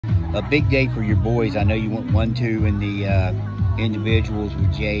a big day for your boys. I know you went 1-2 in the individuals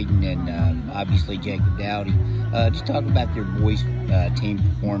with Jaden and obviously Jacob Dowdy. Just talk about their boys' team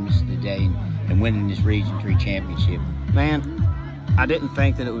performance today and winning this Region 3 championship. Man, I didn't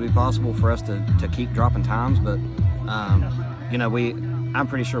think that it would be possible for us to keep dropping times, but you know, I'm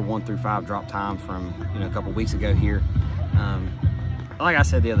pretty sure 1 through 5 dropped time from a couple weeks ago here. Like I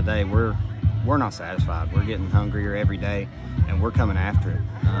said the other day, we're not satisfied. We're getting hungrier every day, and we're coming after it.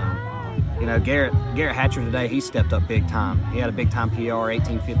 You know, Garrett Hatcher today, he stepped up big time. He had a big time PR,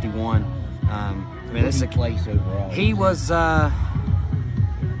 1851. I mean, this is a place overall. He was 12,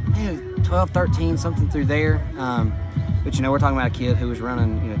 13, something through there. But we're talking about a kid who was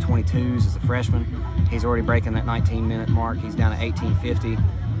running 22s as a freshman. He's already breaking that 19-minute mark. He's down at 1850.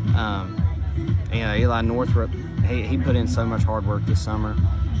 Eli Northrup, he put in so much hard work this summer.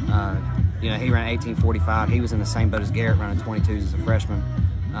 He ran 1845. He was in the same boat as Garrett, running 22s as a freshman.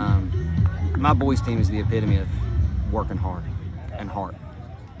 My boys' team is the epitome of working hard and hard.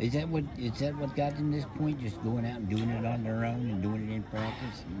 Is that what got them to this point? Just going out and doing it on their own and doing it in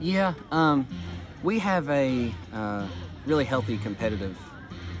practice? Yeah. We have a really healthy competitive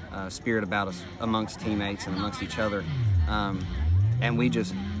spirit about us amongst teammates and amongst each other, and we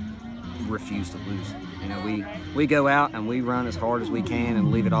just refuse to lose. We go out and we run as hard as we can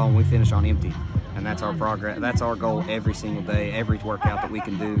and leave it all, and we finish on empty. And that's our progress. That's our goal every single day, every workout that we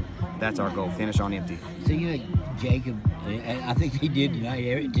can do. That's our goal, finish on empty. So Jacob, I think he did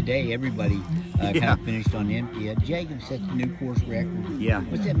tonight. Today, everybody kind of finished on empty. Jacob set the new course record. Yeah.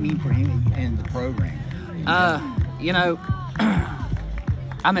 What's that mean for him and the program?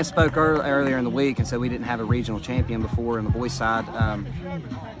 I misspoke earlier in the week and said we didn't have a regional champion before on the boys' side.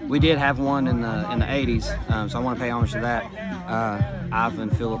 We did have one in the 80s, so I want to pay homage to that. Ivan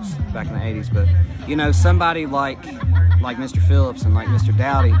Phillips back in the 80s, but somebody like Mr. Phillips and like Mr.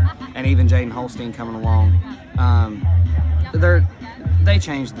 Dowdy and even Jaden Holstein coming along, they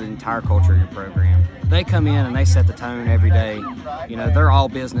changed the entire culture of your program. They come in and they set the tone every day. They're all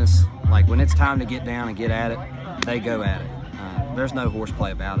business. Like when it's time to get down and get at it, they go at it. There's no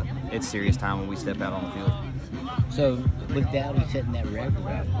horseplay about it. It's serious time when we step out on the field. So with Dowdy setting that record,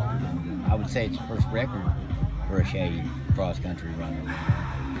 I would say it's the first record for a Shady cross-country runner.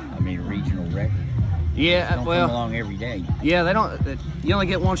 I mean, a regional record. Yeah, don't come along every day. Yeah, they don't. You only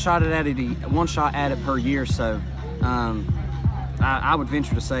get one shot at it per year. So I would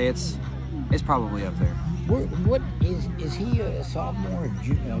venture to say it's probably up there. What is he a sophomore or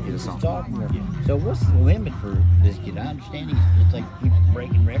junior? He's a sophomore. Yeah. So what's the limit for this kid? I understand it's like he's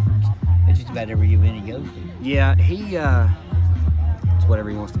breaking records at just about every event he goes to. Yeah, it's whatever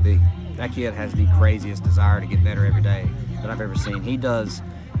he wants to be. That kid has the craziest desire to get better every day that I've ever seen. He does.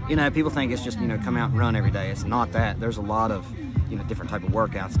 People think it's just come out and run every day. It's not that. There's a lot of different type of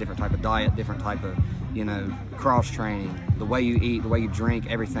workouts, different type of diet, different type of cross training, the way you eat, the way you drink,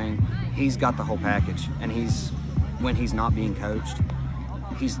 everything. He's got the whole package, and when he's not being coached,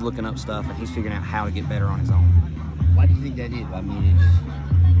 he's looking up stuff and he's figuring out how to get better on his own. Why do you think that is? I mean,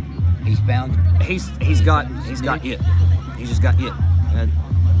 he's got it. He's just got it.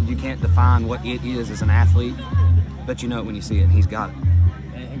 You can't define what it is as an athlete, but you know it when you see it, and he's got it.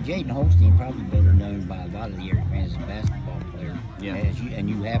 And Jaden Holstein, probably better known by a lot of the Eric fans as a basketball player. Yeah. And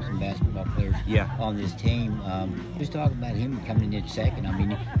you have some basketball players on this team. Just talk about him coming in second. I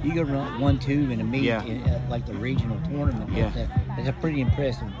mean, you go run 1-2 in a meet in, like the regional tournament. Yeah. That's a pretty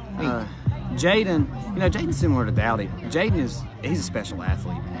impressive feat. Jaden, Jaden's similar to Dowdy. He's a special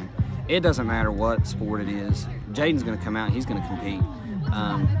athlete, man. It doesn't matter what sport it is. Jaden's going to come out and he's going to compete.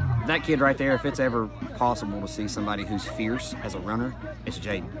 That kid right there, if it's ever possible to see somebody who's fierce as a runner, it's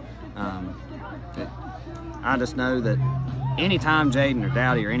Jaden. I just know that anytime Jaden or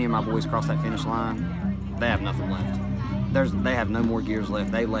Dowdy or any of my boys cross that finish line, they have nothing left. They have no more gears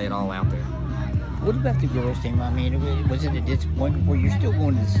left. They lay it all out there. What about the girls' team? I mean, was it a disappointment where you're still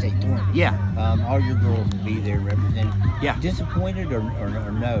going to the state tournament? Yeah. All your girls will be there represented. Yeah. Disappointed or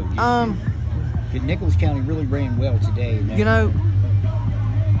no? Nicholas County really ran well today.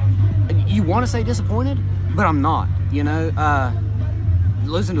 You want to say disappointed, but I'm not.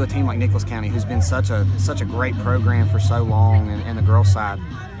 Losing to a team like Nicholas County, who's been such a great program for so long, and the girls' side,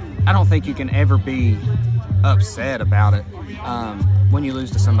 I don't think you can ever be upset about it when you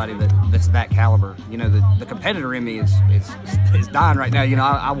lose to somebody that's that caliber. The competitor in me is dying right now.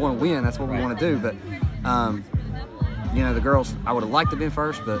 I want to win. That's what we want to do. But the girls, I would have liked to have been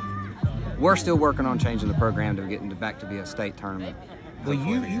first, but we're still working on changing the program to getting back to be a state tournament. Well,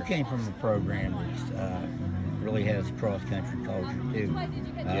 you came from a program that really has cross-country culture, too,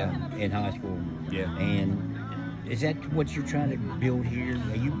 in high school. Yeah. And is that what you're trying to build here?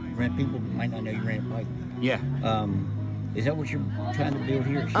 You ran. People might not know you ran a Pike. Yeah. Is that what you're trying to build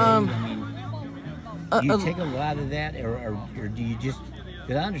here? Shady? I mean, do you take a lot of that, or do you just?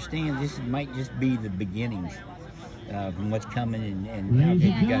 Because I understand this might just be the beginnings from what's coming and how good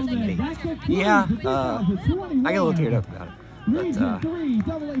you guys can be. Yeah. I get a little teared up about it. But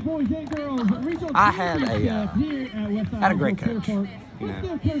I had a great coach, you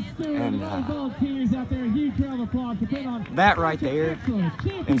know, and that right there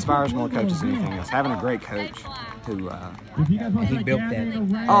inspires more coaches than anything else. Having a great coach who and he built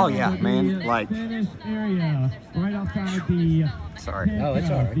that. Oh yeah, man! Like, sorry. Oh,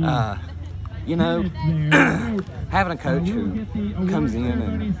 it's all right. You know, having a coach who comes in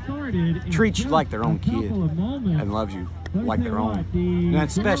and treats you like their own kid and loves you like their own, and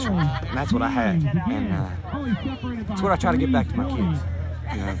that's special. And that's what I had, and it's what I try to get back to my kids.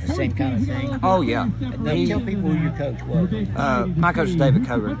 You know, the same kind of thing. Oh yeah. Now, tell people who your coach was. My coach is David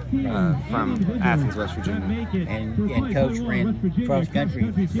Coburn from Athens, West Virginia, and coach ran cross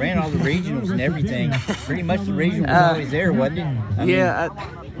country, ran all the regionals and everything. Pretty much the regional was always there, wasn't it? I mean,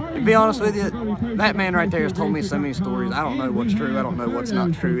 to be honest with you, that man right there has told me so many stories. I don't know what's true. I don't know what's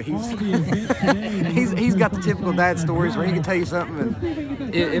not true. He's got the typical dad stories where he can tell you something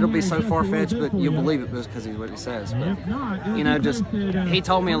and it'll be so far-fetched, but you'll believe it just because he's what he says. But, you know, just he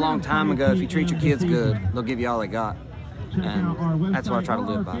told me a long time ago, if you treat your kids good, they'll give you all they got. And that's what I try to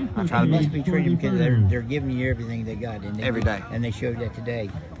live by. I try to must be treating them because they're giving you everything they got. And every day. And they showed that today.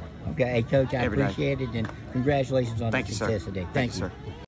 Okay, hey, Coach, I appreciate it, and congratulations on the success today. Thank you, sir.